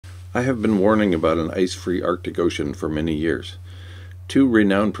I have been warning about an ice-free Arctic Ocean for many years. Two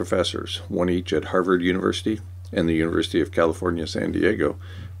renowned professors, one each at Harvard University and the University of California, San Diego,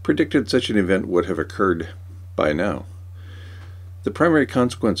 predicted such an event would have occurred by now. The primary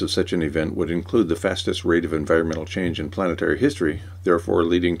consequence of such an event would include the fastest rate of environmental change in planetary history, therefore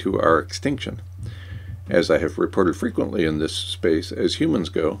leading to our extinction. As I have reported frequently in this space, as humans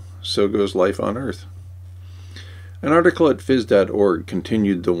go, so goes life on Earth. An article at phys.org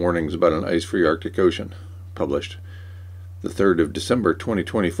continued the warnings about an ice-free Arctic Ocean, published the 3rd of December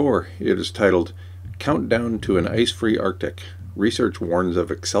 2024. It is titled, Countdown to an Ice-Free Arctic. Research warns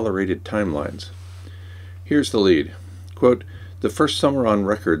of accelerated timelines. Here's the lead. Quote, the first summer on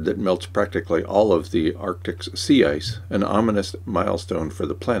record that melts practically all of the Arctic's sea ice, an ominous milestone for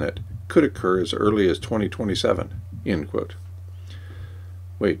the planet, could occur as early as 2027. End quote.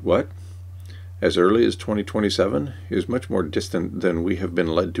 Wait, what? As early as 2027 is much more distant than we have been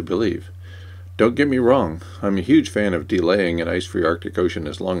led to believe. Don't get me wrong, I'm a huge fan of delaying an ice-free Arctic Ocean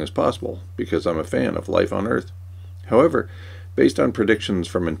as long as possible, because I'm a fan of life on Earth. However, based on predictions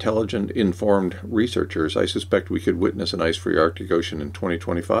from intelligent, informed researchers, I suspect we could witness an ice-free Arctic Ocean in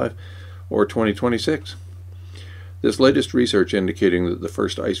 2025 or 2026. This latest research indicating that the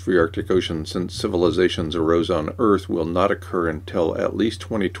first ice-free Arctic Ocean since civilizations arose on Earth will not occur until at least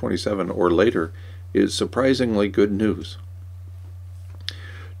 2027 or later is surprisingly good news.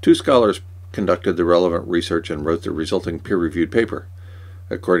 Two scholars conducted the relevant research and wrote the resulting peer-reviewed paper.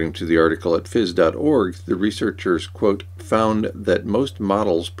 According to the article at phys.org, the researchers, quote, found that most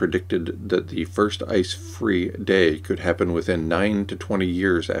models predicted that the first ice-free day could happen within 9 to 20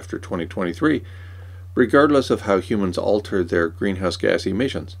 years after 2023, regardless of how humans alter their greenhouse gas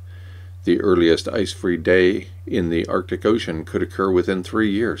emissions. The earliest ice-free day in the Arctic Ocean could occur within 3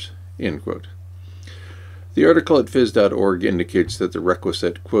 years, end quote. The article at phys.org indicates that the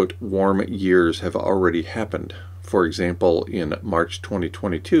requisite, quote, warm years have already happened. For example, in March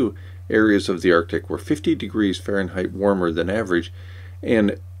 2022, areas of the Arctic were 50 degrees Fahrenheit warmer than average,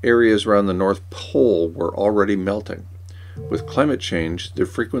 and areas around the North Pole were already melting. With climate change, the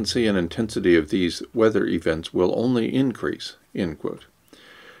frequency and intensity of these weather events will only increase, end quote.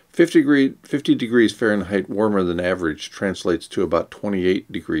 50 degrees Fahrenheit warmer than average translates to about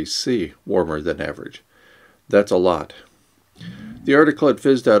 28 degrees C warmer than average. That's a lot. The article at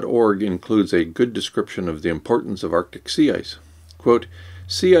phys.org includes a good description of the importance of Arctic sea ice. Quote,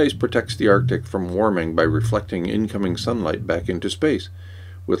 sea ice protects the Arctic from warming by reflecting incoming sunlight back into space.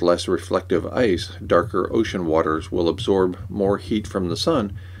 With less reflective ice, darker ocean waters will absorb more heat from the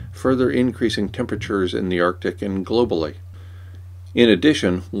sun, further increasing temperatures in the Arctic and globally. In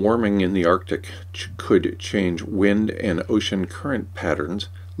addition, warming in the Arctic could change wind and ocean current patterns,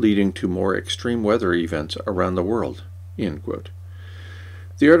 leading to more extreme weather events around the world. End quote.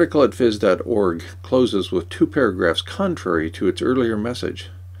 The article at phys.org closes with two paragraphs contrary to its earlier message.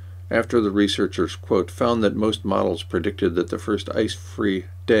 After the researchers, quote, found that most models predicted that the first ice-free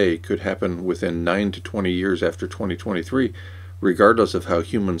day could happen within 9 to 20 years after 2023, regardless of how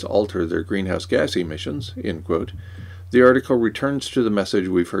humans alter their greenhouse gas emissions, end quote, the article returns to the message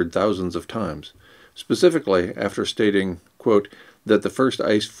we've heard thousands of times. Specifically, after stating, quote, that the first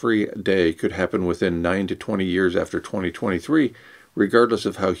ice-free day could happen within 9 to 20 years after 2023, regardless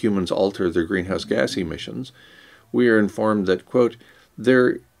of how humans alter their greenhouse gas emissions, we are informed that, quote,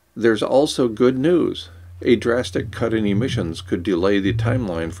 there's also good news. A drastic cut in emissions could delay the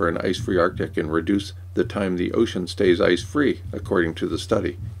timeline for an ice-free Arctic and reduce the time the ocean stays ice-free, according to the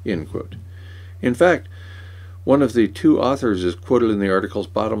study, end quote. In fact, one of the two authors is quoted in the article's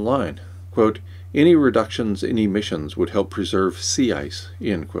bottom line, quote, any reductions in emissions would help preserve sea ice,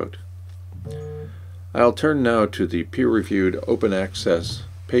 end quote. I'll turn now to the peer-reviewed open access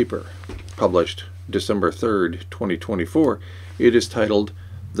paper, published December 3rd, 2024. It is titled,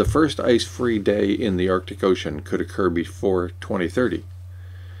 The First Ice-Free Day in the Arctic Ocean Could Occur Before 2030.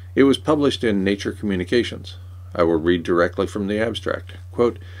 It was published in Nature Communications. I will read directly from the abstract.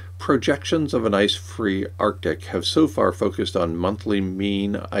 Quote, projections of an ice-free Arctic have so far focused on monthly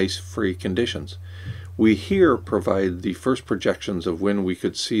mean ice-free conditions. We here provide the first projections of when we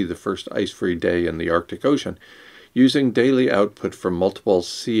could see the first ice-free day in the Arctic Ocean, using daily output from multiple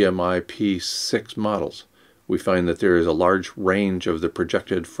CMIP6 models. We find that there is a large range of the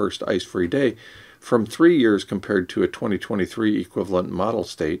projected first ice-free day from 3 years compared to a 2023 equivalent model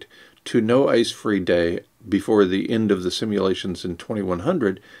state to no ice-free day before the end of the simulations in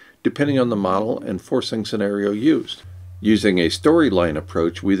 2100, depending on the model and forcing scenario used. Using a storyline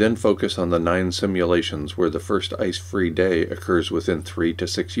approach, we then focus on the 9 simulations where the first ice-free day occurs within 3 to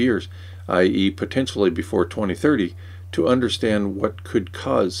 6 years, i.e. potentially before 2030, to understand what could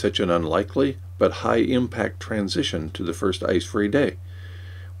cause such an unlikely but high-impact transition to the first ice-free day.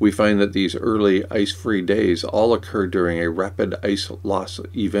 We find that these early ice-free days all occur during a rapid ice loss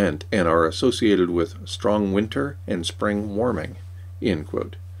event and are associated with strong winter and spring warming." End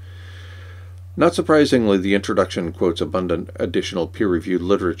quote. Not surprisingly, the introduction quotes abundant additional peer-reviewed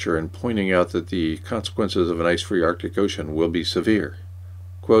literature in pointing out that the consequences of an ice-free Arctic Ocean will be severe.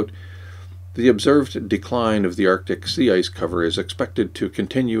 Quote, "The observed decline of the Arctic sea ice cover is expected to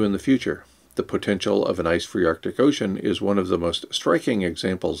continue in the future. The potential of an ice-free Arctic Ocean is one of the most striking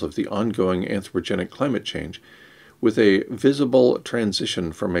examples of the ongoing anthropogenic climate change, with a visible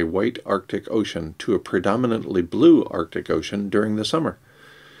transition from a white Arctic Ocean to a predominantly blue Arctic Ocean during the summer.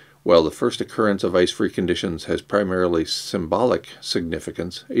 While the first occurrence of ice-free conditions has primarily symbolic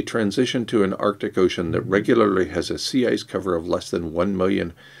significance, a transition to an Arctic Ocean that regularly has a sea ice cover of less than 1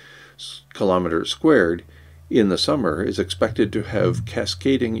 million kilometers squared in the summer is expected to have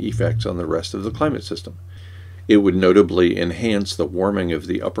cascading effects on the rest of the climate system. It would notably enhance the warming of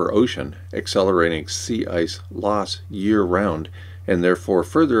the upper ocean, accelerating sea ice loss year-round, and therefore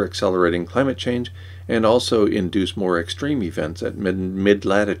further accelerating climate change, and also induce more extreme events at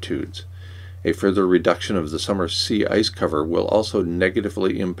mid-latitudes. A further reduction of the summer sea ice cover will also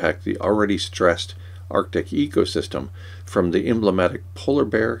negatively impact the already stressed Arctic ecosystem, from the emblematic polar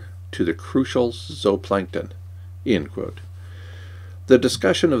bear to the crucial zooplankton." End quote. The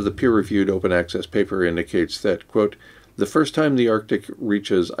discussion of the peer-reviewed open access paper indicates that, quote, "The first time the Arctic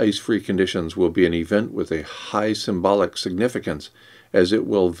reaches ice-free conditions will be an event with a high symbolic significance, as it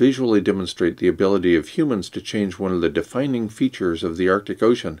will visually demonstrate the ability of humans to change one of the defining features of the Arctic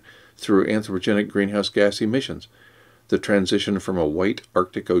Ocean through anthropogenic greenhouse gas emissions, the transition from a white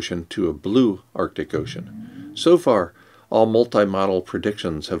Arctic Ocean to a blue Arctic Ocean. So far, all multi-model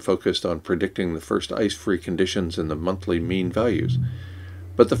predictions have focused on predicting the first ice-free conditions in the monthly mean values.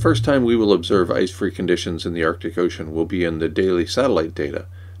 But the first time we will observe ice-free conditions in the Arctic Ocean will be in the daily satellite data,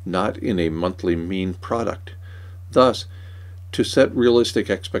 not in a monthly mean product. Thus, to set realistic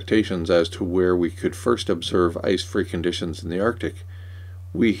expectations as to where we could first observe ice-free conditions in the Arctic,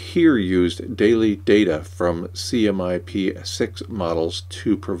 we here used daily data from CMIP6 models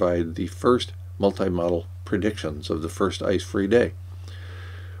to provide the first multi-model predictions of the first ice-free day.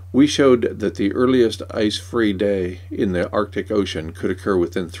 We showed that the earliest ice-free day in the Arctic Ocean could occur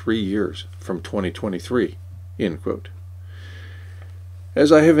within 3 years from 2023. End quote.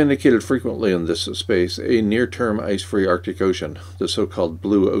 As I have indicated frequently in this space, a near-term ice-free Arctic Ocean, the so-called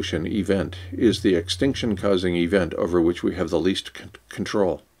blue ocean event, is the extinction-causing event over which we have the least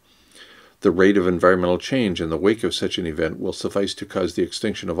control. The rate of environmental change in the wake of such an event will suffice to cause the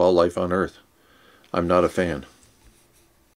extinction of all life on Earth. I'm not a fan.